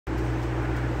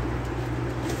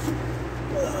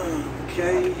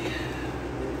Okay,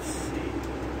 let's see.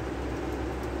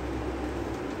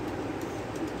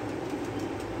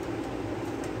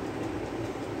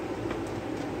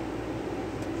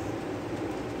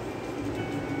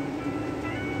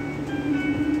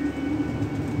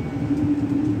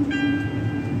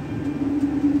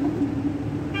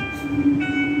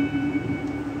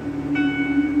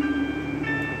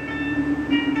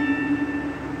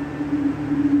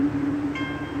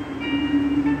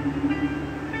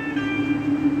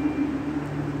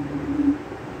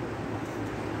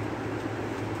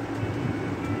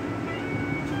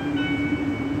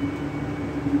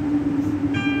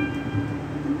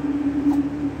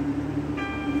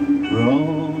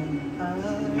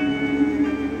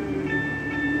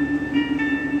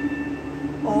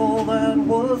 All that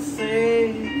was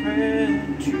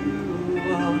sacred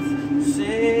to us,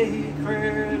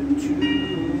 sacred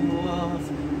to us.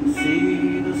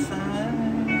 See the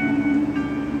sign.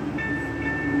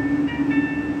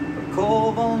 The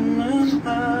covenant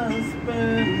has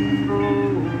been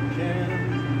broken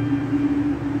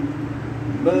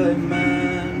by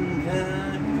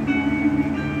mankind,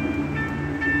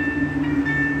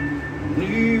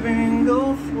 leaving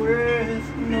us with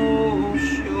no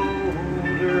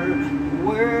shoulder,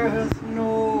 with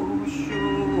no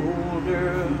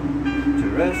shoulder to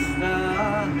rest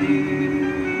our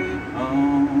head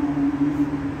on,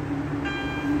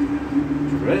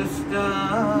 to rest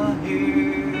our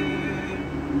head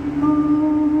on,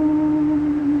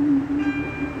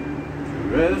 to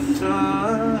rest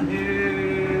our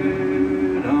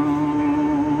head on.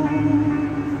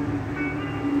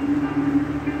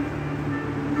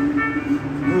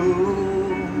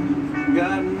 Who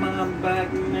got my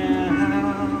back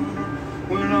now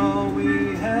when all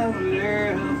we have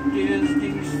left is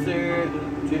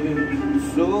deserted,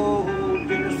 so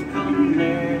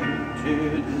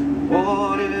disconnected?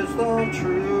 What is the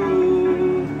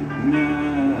truth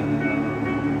now?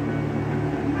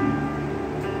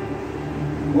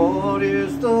 What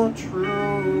is the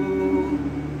truth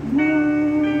now?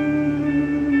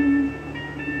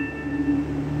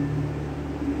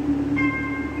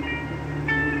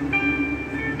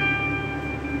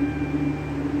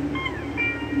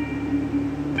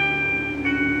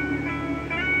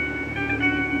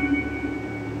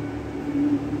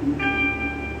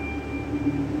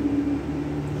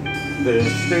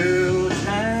 There's still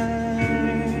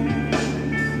time.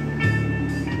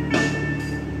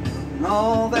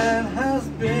 All that has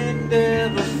been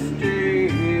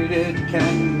devastated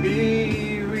can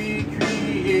be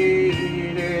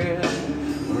recreated.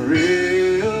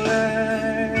 Real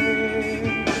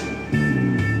life.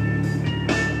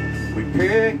 We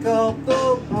pick up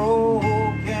the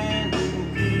broken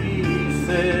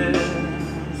pieces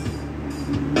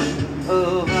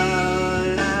of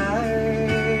our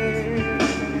lives,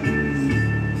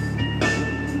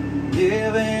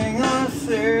 giving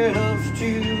ourselves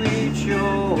to each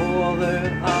other,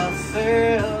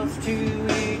 ourselves to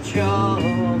each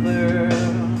other,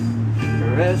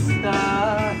 rest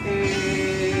our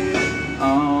head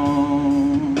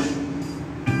on,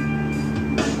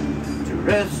 to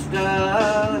rest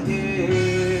our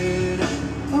head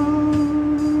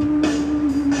on,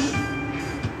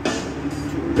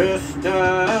 to rest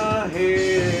our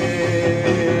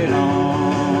head on.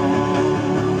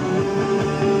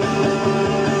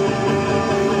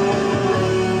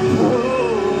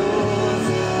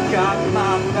 Got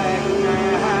my back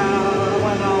now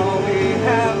when all we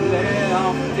have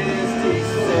left is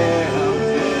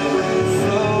deceptive,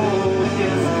 so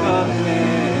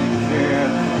disconnected.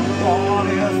 What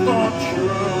is the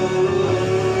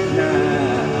truth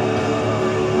now?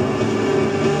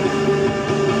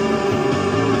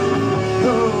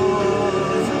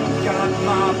 Who's got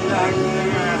my back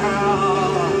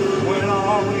now when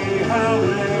all we have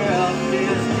left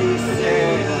is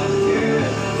deceptive,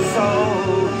 so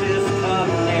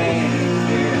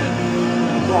disconnected?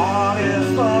 What is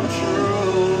the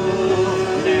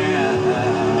truth now?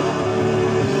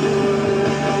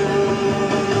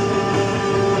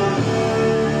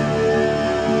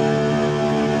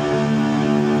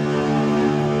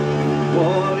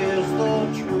 What is the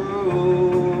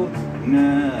truth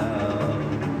now?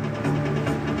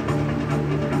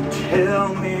 Tell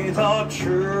me the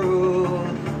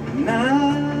truth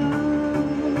now.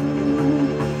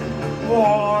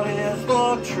 What is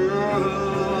the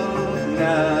truth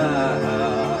now?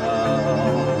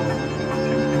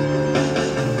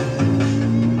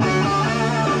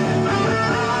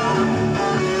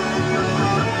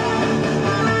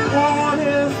 What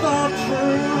is the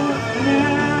truth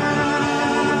now?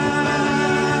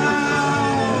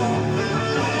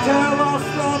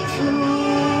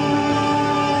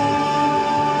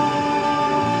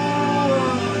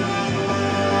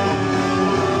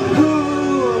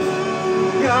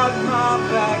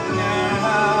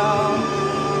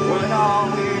 when all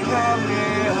we have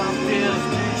left is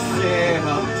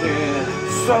deceptive,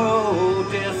 so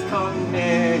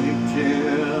disconnected.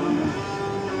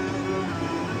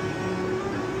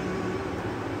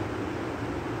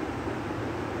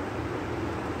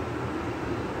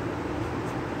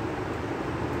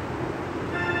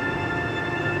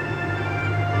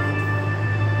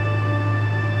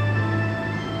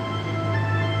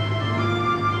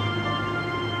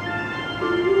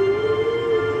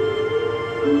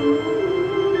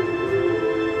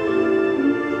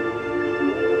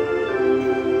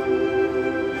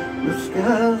 The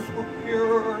skies were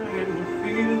pure and the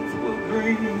fields were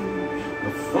green.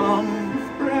 The sun was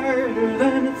brighter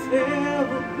than it's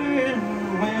ever been.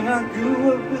 When I grew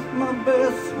up with my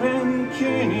best friend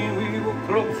Kenny, we were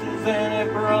close as any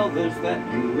brothers that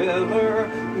you ever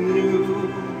knew.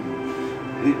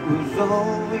 It was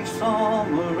always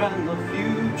summer and the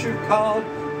future called.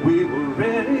 We were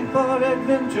ready for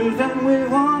adventures and we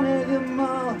wanted them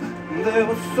all. There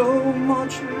was so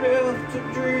much left to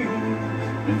dream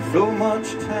and so much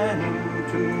time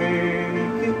to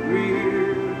make it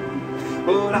real.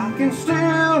 But I can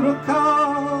still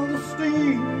recall the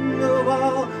sting of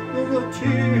all of the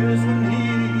tears when he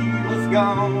was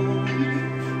gone.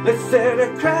 They said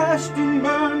it crashed and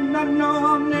burned, I know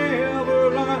I'll never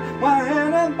learn why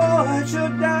any boy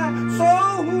should die so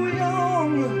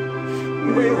young.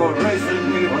 We were racing,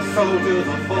 we were soldiers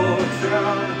of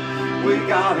fortune. We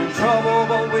got in trouble,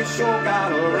 but we sure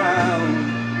got around.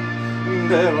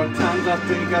 There are times I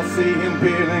think I see him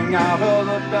peeling out of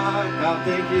the dark. I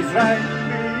think he's right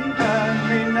behind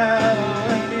me now,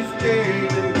 and he's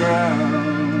gaining ground.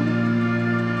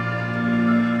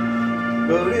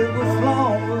 But it was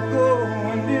long ago,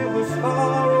 and it was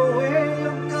far away.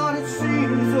 Oh God, it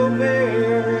seems so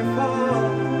very far.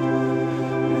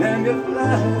 And if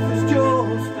life is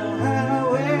just a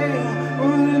highway,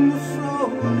 well then the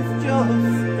soul is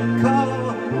just a car.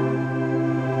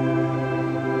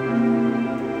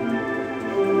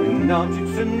 And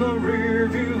objects in the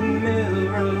rearview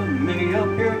mirror may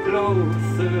appear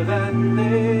closer than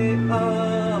they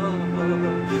are.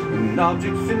 And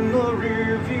objects in the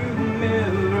rearview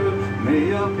mirror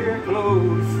may appear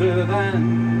closer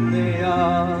than they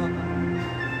are.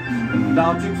 And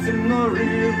objects in the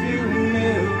rearview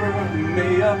mirror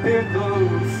may appear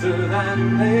closer than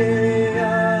they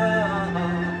are.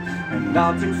 And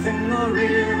objects in the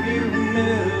rearview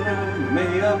mirror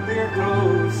may appear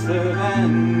closer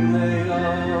than they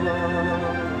are.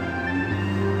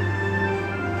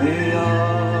 They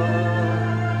are.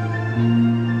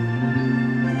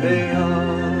 They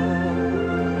are.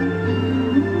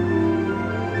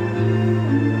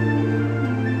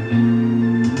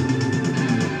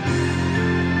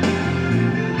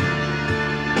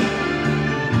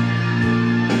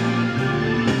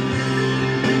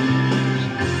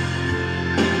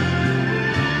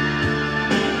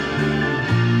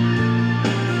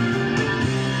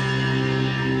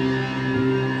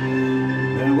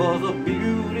 There was a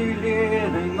beauty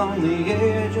living on the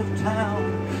edge of town.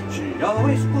 She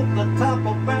always put the top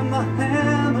up and the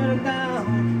hammer down.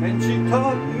 And she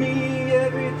taught me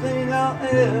everything I'll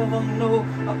ever know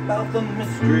about the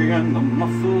mystery and the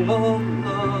muscle of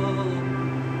love.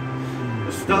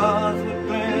 The stars would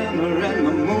glimmer and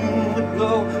the moon would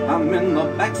glow. I'm in the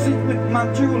backseat with my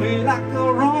Julie like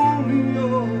a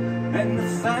Romeo. And the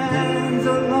signs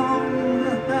along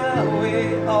the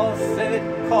highway all said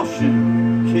caution,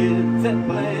 kids at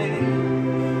play.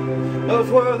 Those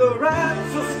were the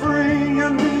rites of spring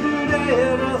and we did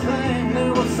everything.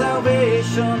 There was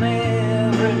salvation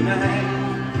every night.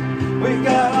 We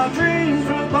got our dreams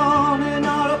reborn and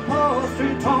our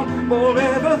upholstery torn, but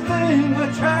everything we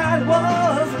tried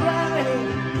was right.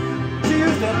 She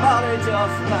used her body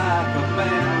just like a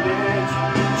bandage.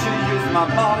 She used my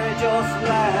body just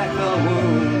like a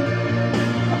wound.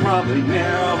 I probably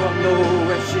never know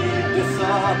where she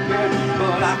disappeared,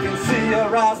 but I can see her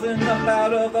rising up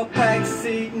out of the back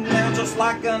seat now, just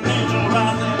like an angel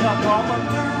rising up from a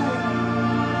tomb.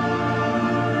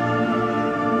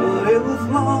 But it was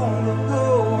long ago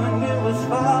and it was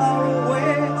far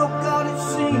away. Oh God, it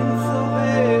seems so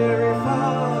very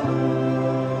far.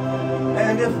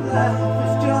 And if life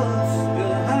is just a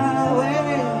highway,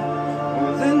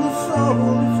 well then the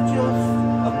soul is just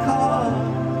a car.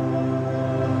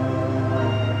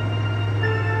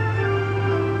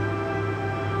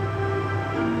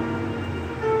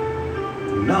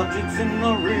 And objects in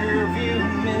the rearview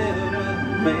mirror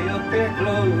may appear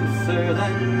closer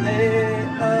than they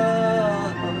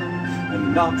are.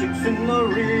 And objects in the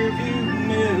rearview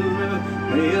mirror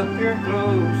may appear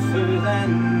closer than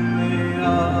they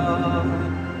are.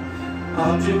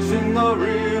 Objects in the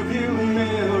rearview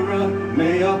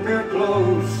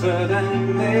closer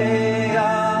than they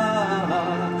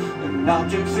are, and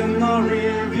objects in the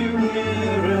rearview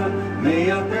mirror may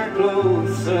appear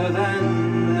closer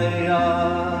than they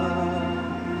are.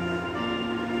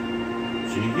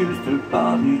 She used her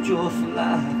body just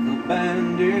like a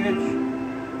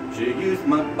bandage. She used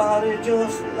my body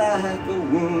just like a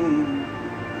wound.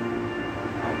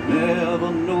 I'll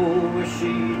never know where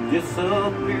she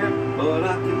disappeared, but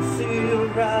I can see her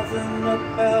rising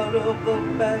up out of the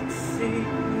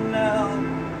backseat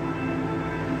now.